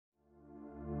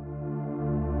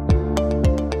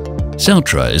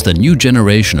Celtra is the new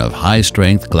generation of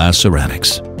high-strength glass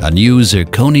ceramics, a new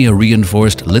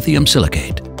zirconia-reinforced lithium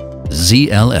silicate,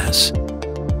 ZLS.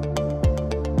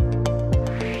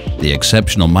 The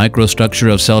exceptional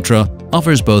microstructure of Celtra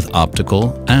offers both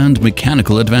optical and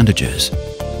mechanical advantages.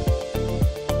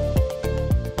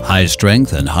 High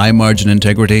strength and high margin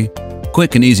integrity,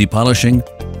 quick and easy polishing,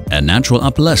 and natural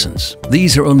opalescence.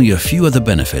 These are only a few of the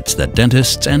benefits that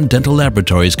dentists and dental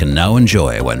laboratories can now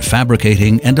enjoy when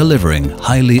fabricating and delivering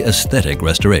highly aesthetic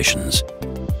restorations.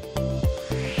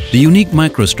 The unique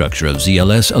microstructure of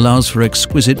ZLS allows for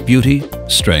exquisite beauty,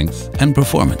 strength, and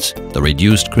performance. The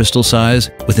reduced crystal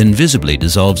size with invisibly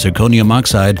dissolved zirconium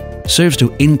oxide serves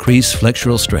to increase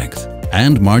flexural strength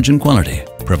and margin quality,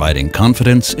 providing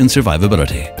confidence in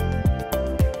survivability.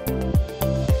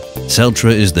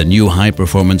 Celtra is the new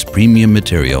high-performance premium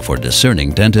material for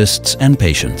discerning dentists and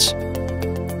patients.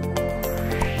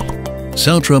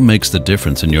 Celtra makes the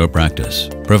difference in your practice,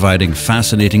 providing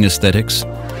fascinating aesthetics,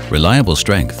 reliable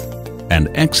strength, and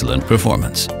excellent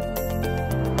performance.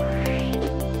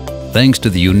 Thanks to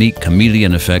the unique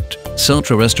chameleon effect,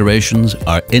 Celtra restorations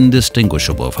are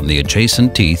indistinguishable from the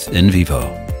adjacent teeth in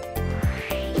vivo.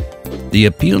 The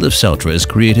appeal of Celtra is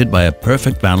created by a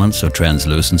perfect balance of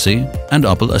translucency and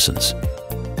opalescence,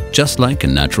 just like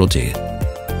in natural teeth.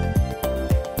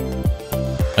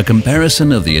 A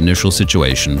comparison of the initial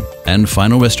situation and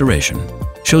final restoration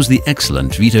shows the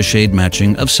excellent Vita shade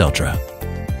matching of Celtra.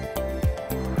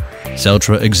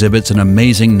 Celtra exhibits an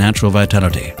amazing natural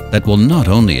vitality that will not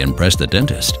only impress the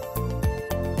dentist,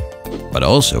 but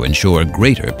also ensure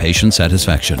greater patient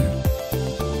satisfaction.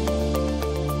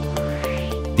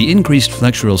 The increased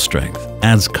flexural strength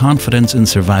adds confidence in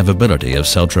survivability of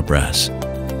Celtra Press.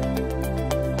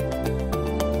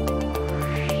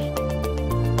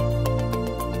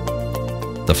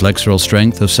 The flexural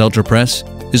strength of Celtra Press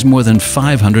is more than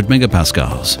 500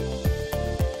 megapascals.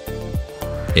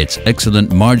 Its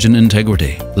excellent margin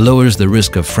integrity lowers the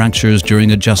risk of fractures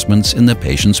during adjustments in the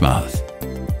patient's mouth.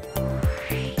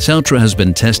 Celtra has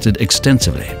been tested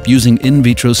extensively using in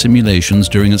vitro simulations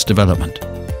during its development,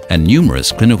 and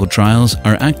numerous clinical trials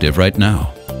are active right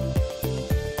now.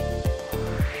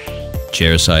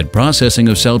 Chairside processing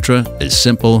of Celtra is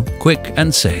simple, quick,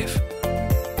 and safe.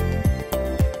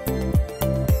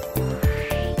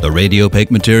 The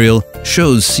radiopaque material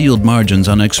shows sealed margins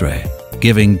on X-ray,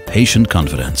 giving patient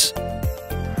confidence.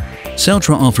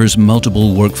 Celtra offers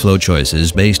multiple workflow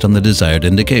choices based on the desired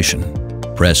indication: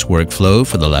 press workflow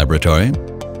for the laboratory,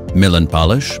 mill and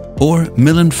polish, or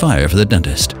mill and fire for the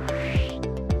dentist.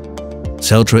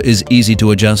 Celtra is easy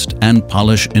to adjust and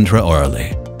polish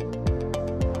intraorally.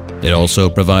 It also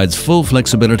provides full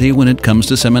flexibility when it comes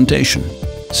to cementation.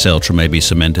 Celtra may be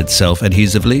cemented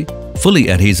self-adhesively, fully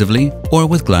adhesively, or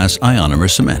with glass ionomer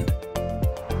cement.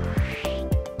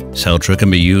 Celtra can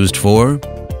be used for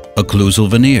occlusal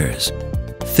veneers,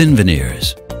 thin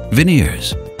veneers,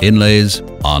 veneers, inlays,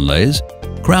 onlays,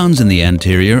 crowns in the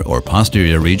anterior or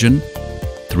posterior region,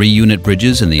 3-unit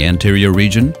bridges in the anterior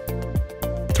region,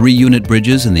 3-unit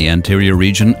bridges in the anterior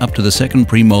region up to the second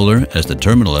premolar as the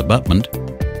terminal abutment,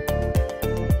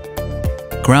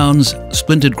 crowns,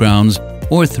 splinted crowns,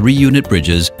 or 3-unit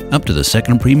bridges up to the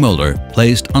second premolar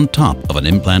placed on top of an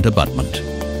implant abutment.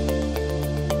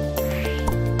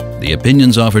 The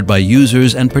opinions offered by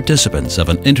users and participants of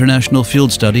an international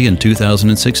field study in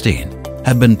 2016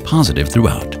 have been positive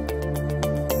throughout.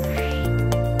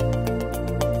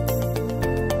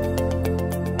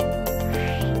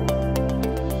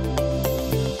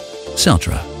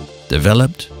 Celtra,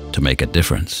 developed to make a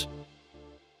difference.